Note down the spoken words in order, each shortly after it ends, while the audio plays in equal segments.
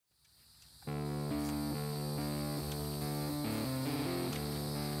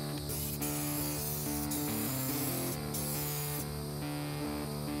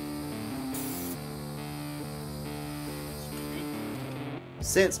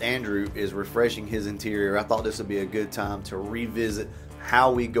Since Andrew is refreshing his interior, I thought this would be a good time to revisit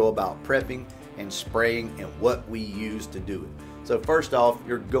how we go about prepping and spraying and what we use to do it. So first off,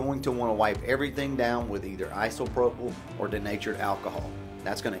 you're going to want to wipe everything down with either isopropyl or denatured alcohol.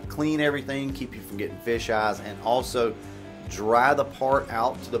 That's going to clean everything, keep you from getting fish eyes, and also dry the part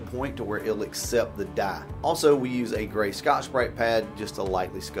out to the point to where it'll accept the dye. Also, we use a gray Scotch-Brite pad just to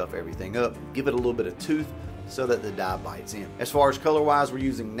lightly scuff everything up, give it a little bit of tooth so that the dye bites in. As far as color wise, we're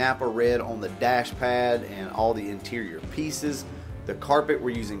using Napa Red on the dash pad and all the interior pieces. The carpet,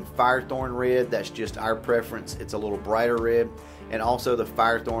 we're using Firethorn Red. That's just our preference. It's a little brighter red. And also the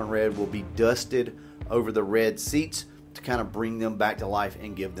Firethorn Red will be dusted over the red seats to kind of bring them back to life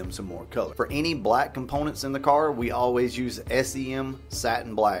and give them some more color. For any black components in the car, we always use SEM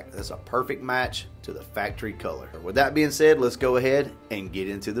Satin Black. That's a perfect match to the factory color. With that being said, let's go ahead and get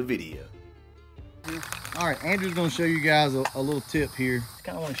into the video. All right, Andrew's going to show you guys a little tip here. Just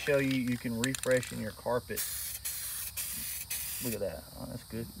kind of want to show you can refresh in your carpet. Look at that. Oh, that's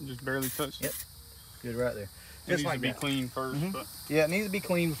good. Just barely touch it. Yep. Good right there. It needs to be clean first. But yeah, it needs to be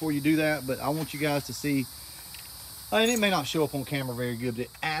clean before you do that, but I want you guys to see, and it may not show up on camera very good, but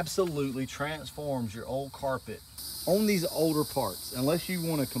it absolutely transforms your old carpet on these older parts. Unless you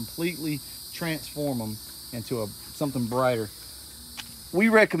want to completely transform them into something brighter, we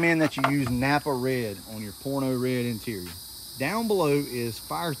recommend that you use Napa Red on your Porno Red interior. Down below is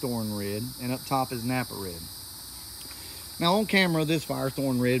Firethorn Red, and up top is Napa Red. Now on camera, this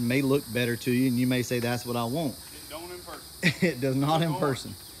Firethorn Red may look better to you, and you may say that's what I want. it don't in person. It does not in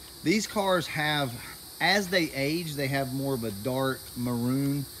person. These cars have, as they age, they have more of a dark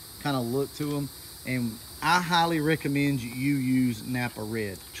maroon kind of look to them, and I highly recommend you use Napa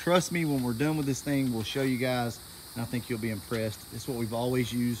Red. Trust me, when we're done with this thing, we'll show you guys, and I think you'll be impressed. It's what we've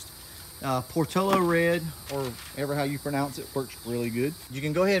always used. Portillo Red, or ever how you pronounce it, works really good. You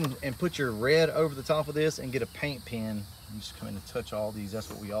can go ahead and put your red over the top of this and get a paint pen. You just come in and touch all these. That's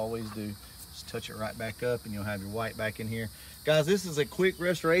what we always do. Just touch it right back up and you'll have your white back in here. Guys, this is a quick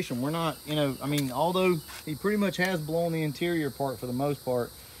restoration. We're not, you know, I mean, although he pretty much has blown the interior part for the most part,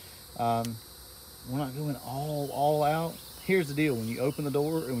 we're not going all out. Here's the deal. When you open the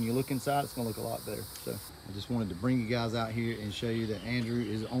door and when you look inside, it's going to look a lot better. So I just wanted to bring you guys out here and show you that Andrew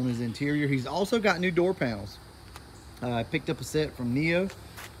is on his interior. He's also got new door panels. I picked up a set from Neo,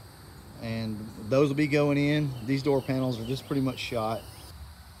 and those will be going in. These door panels are just pretty much shot.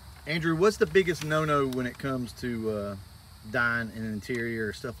 Andrew, what's the biggest no-no when it comes to dyeing an interior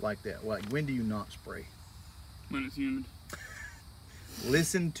or stuff like that? Like, when do you not spray? When it's humid.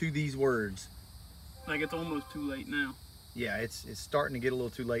 Listen to these words. Like, it's almost too late now. Yeah, it's starting to get a little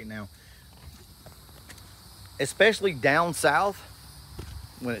too late now. Especially down south,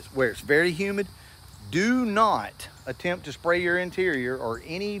 where it's very humid, do not attempt to spray your interior or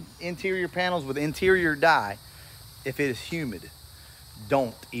any interior panels with interior dye if it is humid.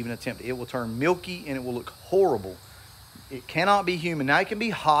 Don't even attempt it. It will turn milky and it will look horrible. It cannot be humid. Now, it can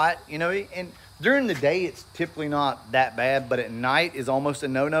be hot, you know, and during the day it's typically not that bad, but at night is almost a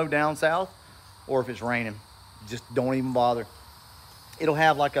no-no down south, or if it's raining. Just don't even bother. It'll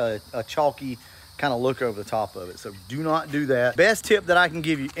have like a chalky kind of look over the top of it. So do not do that. Best tip that I can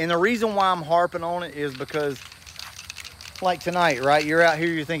give you, and the reason why I'm harping on it is because, like tonight, right? You're out here,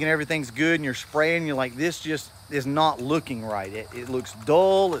 you're thinking everything's good, and you're spraying, you're like, this just is not looking right. It looks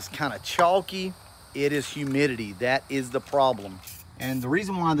dull, it's kind of chalky. It is humidity. That is the problem. And the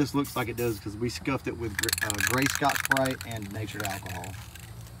reason why this looks like it does is because we scuffed it with gray Scotch-Brite and natured alcohol.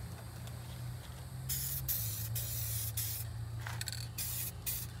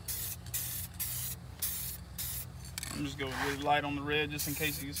 I'm just going really light on the red just in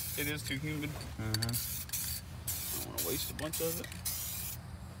case it is too humid. I don't want to waste a bunch of it.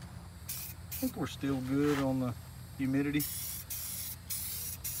 I think we're still good on the humidity.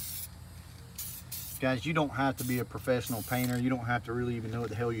 Guys, you don't have to be a professional painter. You don't have to really even know what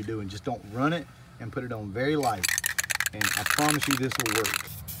the hell you're doing. Just don't run it and put it on very light. And I promise you this will work.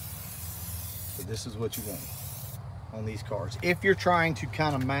 So this is what you want on these cars. If you're trying to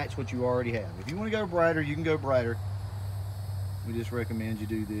kind of match what you already have. If you want to go brighter, you can go brighter. We just recommend you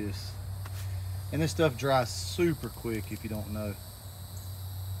do this. And this stuff dries super quick if you don't know.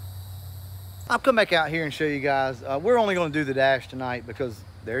 I'll come back out here and show you guys. We're only going to do the dash tonight because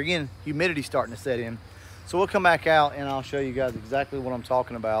there again, humidity's starting to set in. So we'll come back out and I'll show you guys exactly what I'm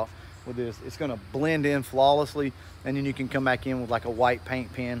talking about with this. It's going to blend in flawlessly, and then you can come back in with like a white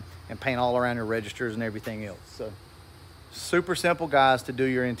paint pen and paint all around your registers and everything else. So super simple, guys, to do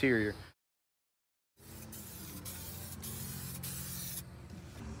your interior.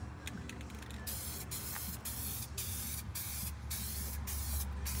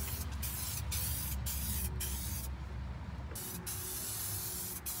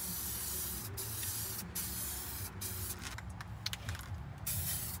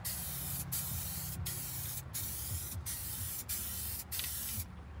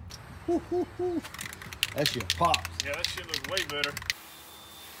 That shit pops. Yeah, that shit looks way better.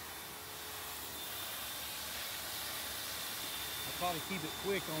 I'll probably keep it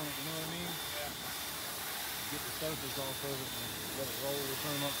quick on it, you know what I mean? Yeah. Get the surface off of it and let it roll or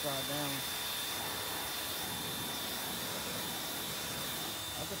turn upside down.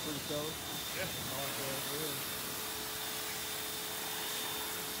 That's a pretty color. Yeah. I like that, really.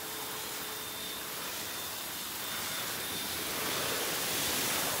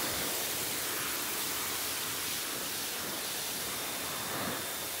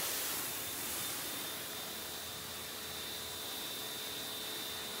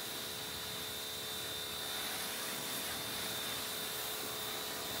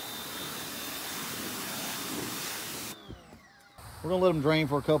 We're gonna let them drain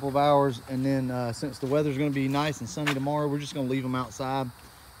for a couple of hours, and then since the weather's gonna be nice and sunny tomorrow, we're just gonna leave them outside,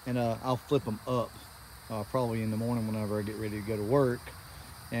 and I'll flip them up probably in the morning whenever I get ready to go to work,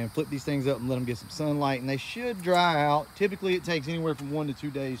 and flip these things up and let them get some sunlight, and they should dry out. Typically it takes anywhere from 1 to 2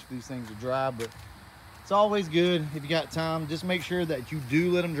 days for these things to dry, but it's always good if you got time. Just make sure that you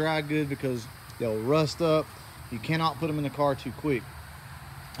do let them dry good, because they'll rust up. You cannot put them in the car too quick.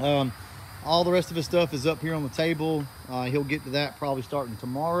 All the rest of his stuff is up here on the table. He'll get to that probably starting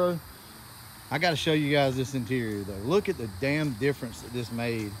tomorrow. I got to show you guys this interior though. Look at the damn difference that this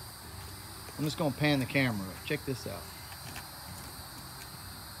made. I'm just gonna pan the camera up. Check this out.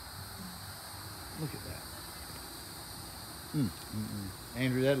 Look at that.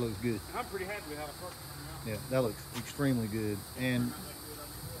 Andrew, that looks good. I'm pretty happy with how the carpet turned out. Yeah, that looks extremely good. And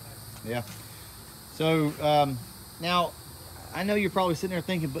yeah. So now, I know you're probably sitting there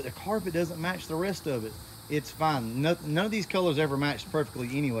thinking, but the carpet doesn't match the rest of it. It's fine. None of these colors ever matched perfectly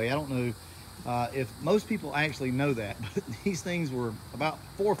anyway. I don't know if most people actually know that, but these things were about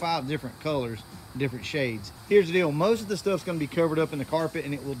 4 or 5 different colors, different shades. Here's the deal. Most of the stuff's going to be covered up in the carpet,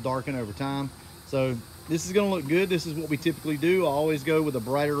 and it will darken over time. So this is going to look good. This is what we typically do. I always go with a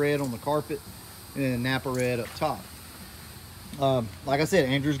brighter red on the carpet and then a Napa red up top. Like I said,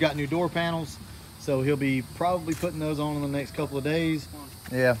 Andrew's got new door panels, so he'll be probably putting those on in the next couple of days.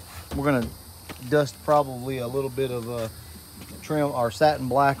 Yeah, we're gonna dust probably a little bit of trim or satin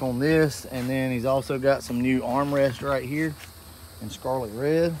black on this, and then he's also got some new armrest right here in scarlet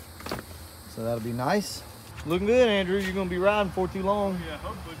red, so that'll be nice. Looking good, Andrew. You're gonna be riding for too long. Yeah,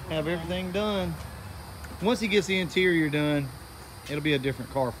 hopefully. Have everything done. Once he gets the interior done, it'll be a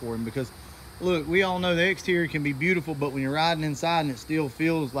different car for him, because look, we all know the exterior can be beautiful, but when you're riding inside and it still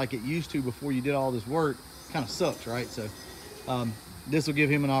feels like it used to before you did all this work, it kind of sucks, right? So this will give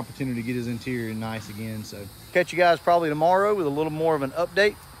him an opportunity to get his interior nice again. So catch you guys probably tomorrow with a little more of an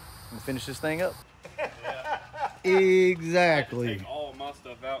update and finish this thing up. Yeah. Exactly. I had to take all my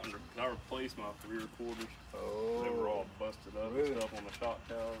stuff out, and I replaced my 3 recorders. Oh, They were all busted up and stuff on the shock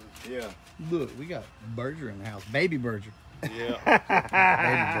towers. yeah. Look, we got Berger in the house, baby Berger. Yeah. Baby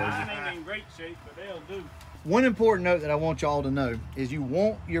Berger. Mine ain't in great shape, but they'll do. One important note that I want y'all to know is you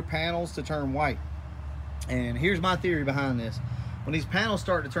want your panels to turn white. And here's my theory behind this. When these panels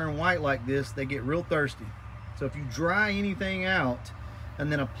start to turn white like this, they get real thirsty. So if you dry anything out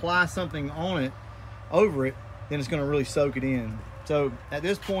and then apply something on it, over it, then it's gonna really soak it in. So at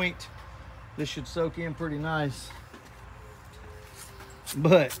this point, this should soak in pretty nice.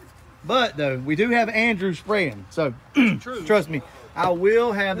 But though, we do have Andrew spraying. So True. trust me, I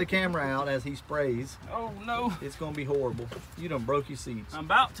will have the camera out as he sprays. Oh no. It's gonna be horrible. You done broke your seats. I'm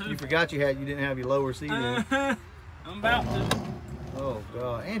about to. You forgot you didn't have your lower seat in. I'm about to. Oh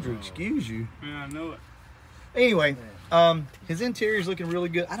God, Andrew, excuse you. Yeah, I know it. Anyway, his interior's looking really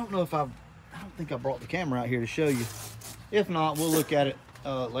good. I don't think I brought the camera out here to show you. If not, we'll look at it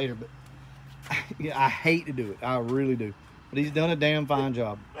later. But yeah, I hate to do it. I really do. But he's done a damn fine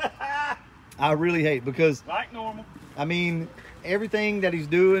job. I really hate, because Like normal. I mean, everything that he's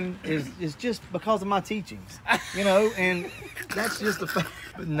doing is just because of my teachings, you know, and that's just a fact.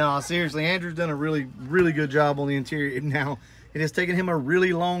 But no, seriously, Andrew's done a really, really good job on the interior. Now, it has taken him a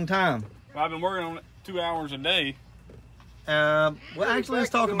really long time. Well, I've been working on it 2 hours a day. Well, actually,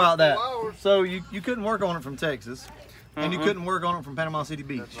 let's talk about that. So you couldn't work on it from Texas, and you couldn't work on it from Panama City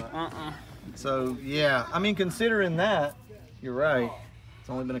Beach. So yeah, I mean, considering that, you're right. It's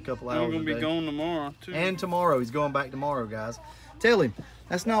only been a couple hours. I'm gonna be going tomorrow too. And tomorrow, he's going back tomorrow, guys. Tell him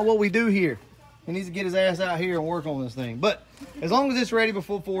that's not what we do here. He needs to get his ass out here and work on this thing. But as long as it's ready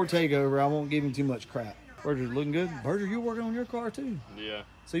before Ford takeover, I won't give him too much crap. Berger's looking good. Berger, you're working on your car too. Yeah.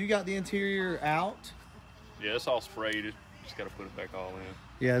 So you got the interior out. Yeah, it's all sprayed. Just gotta put it back all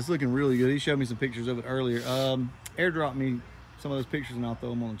in. Yeah, it's looking really good. He showed me some pictures of it earlier. Airdrop me some of those pictures and I'll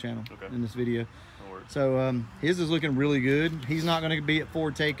throw them on the channel Okay. in this video. No worries. So his is looking really good. He's not going to be at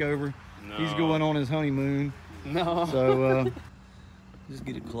Ford Takeover. No. He's going on his honeymoon. No. So just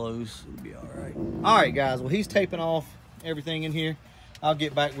get it close. It'll be all right. All right, guys. Well, he's taping off everything in here. I'll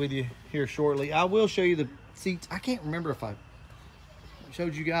get back with you here shortly. I will show you the seats. I can't remember if I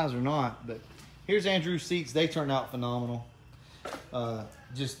showed you guys or not, but here's Andrew's seats. They turned out phenomenal.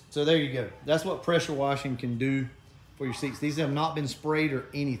 So there you go. That's what pressure washing can do for your seats. These have not been sprayed or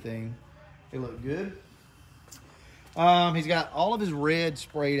anything. They look good. He's got all of his red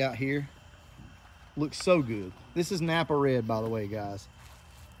sprayed out here. Looks so good. This is Napa red, by the way, guys.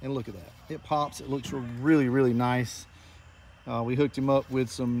 And look at that. It pops. It looks really, really nice. We hooked him up with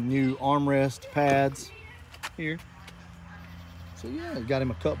some new armrest pads here. So yeah, got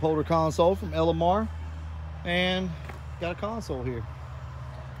him a cup holder console from LMR and got a console here.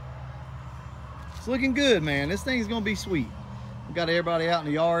 It's looking good, man. This thing's gonna be sweet. We got everybody out in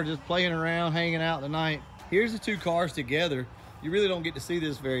the yard just playing around, hanging out tonight. Here's the two cars together. You really don't get to see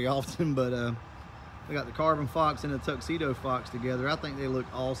this very often, but we got the Carbon Fox and the Tuxedo Fox together. I think they look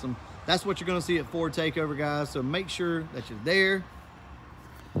awesome. That's what you're gonna see at Ford Takeover, guys. So make sure that you're there,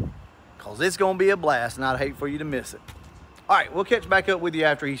 because it's gonna be a blast and I'd hate for you to miss it. All right, we'll catch back up with you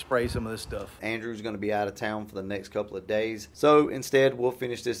after he sprays some of this stuff. Andrew's gonna be out of town for the next couple of days. So instead, we'll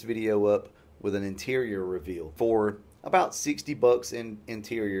finish this video up with an interior reveal for about 60 bucks in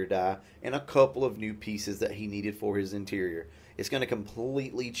interior dye and a couple of new pieces that he needed for his interior. It's gonna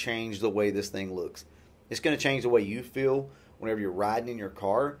completely change the way this thing looks. It's gonna change the way you feel whenever you're riding in your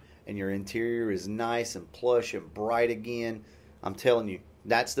car and your interior is nice and plush and bright again. I'm telling you,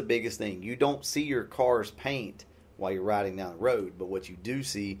 that's the biggest thing. You don't see your car's paint while you're riding down the road, but what you do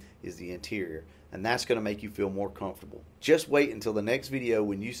see is the interior, and that's going to make you feel more comfortable. Just wait until the next video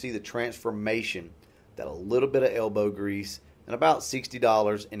when you see the transformation that a little bit of elbow grease and about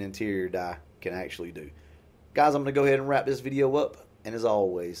 $60 in interior dye can actually do. Guys, I'm going to go ahead and wrap this video up, and as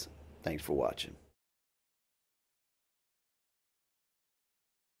always, thanks for watching.